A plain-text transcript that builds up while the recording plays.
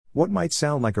What might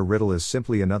sound like a riddle is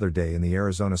simply another day in the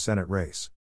Arizona Senate race.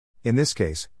 In this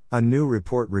case, a new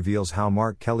report reveals how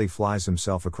Mark Kelly flies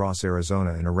himself across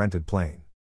Arizona in a rented plane.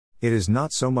 It is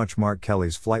not so much Mark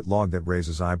Kelly's flight log that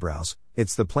raises eyebrows,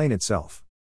 it's the plane itself.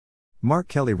 Mark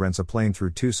Kelly rents a plane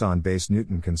through Tucson-based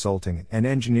Newton Consulting and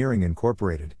Engineering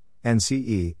Incorporated,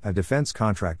 NCE, a defense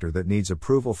contractor that needs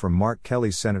approval from Mark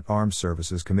Kelly's Senate Armed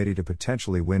Services Committee to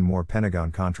potentially win more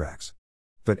Pentagon contracts.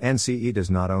 But NCE does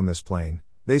not own this plane,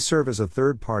 they serve as a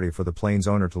third party for the plane's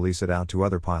owner to lease it out to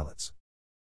other pilots.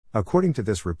 According to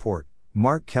this report,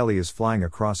 Mark Kelly is flying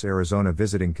across Arizona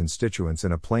visiting constituents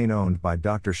in a plane owned by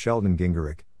Dr. Sheldon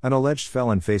Gingerich, an alleged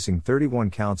felon facing 31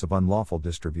 counts of unlawful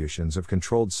distributions of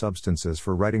controlled substances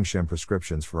for writing sham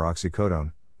prescriptions for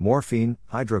oxycodone, morphine,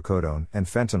 hydrocodone, and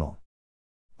fentanyl.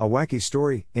 A wacky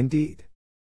story, indeed.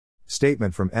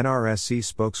 Statement from NRSC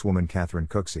spokeswoman Catherine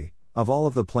Cooksey: of all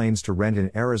of the planes to rent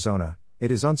in Arizona, it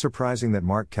is unsurprising that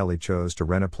Mark Kelly chose to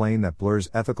rent a plane that blurs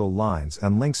ethical lines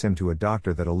and links him to a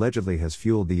doctor that allegedly has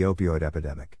fueled the opioid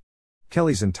epidemic.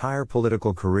 Kelly's entire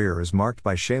political career is marked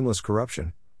by shameless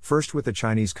corruption, first with the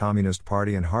Chinese Communist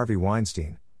Party and Harvey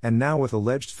Weinstein, and now with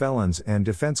alleged felons and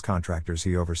defense contractors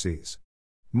he oversees.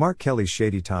 Mark Kelly's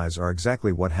shady ties are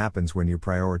exactly what happens when you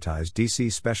prioritize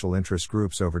DC special interest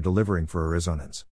groups over delivering for Arizonans.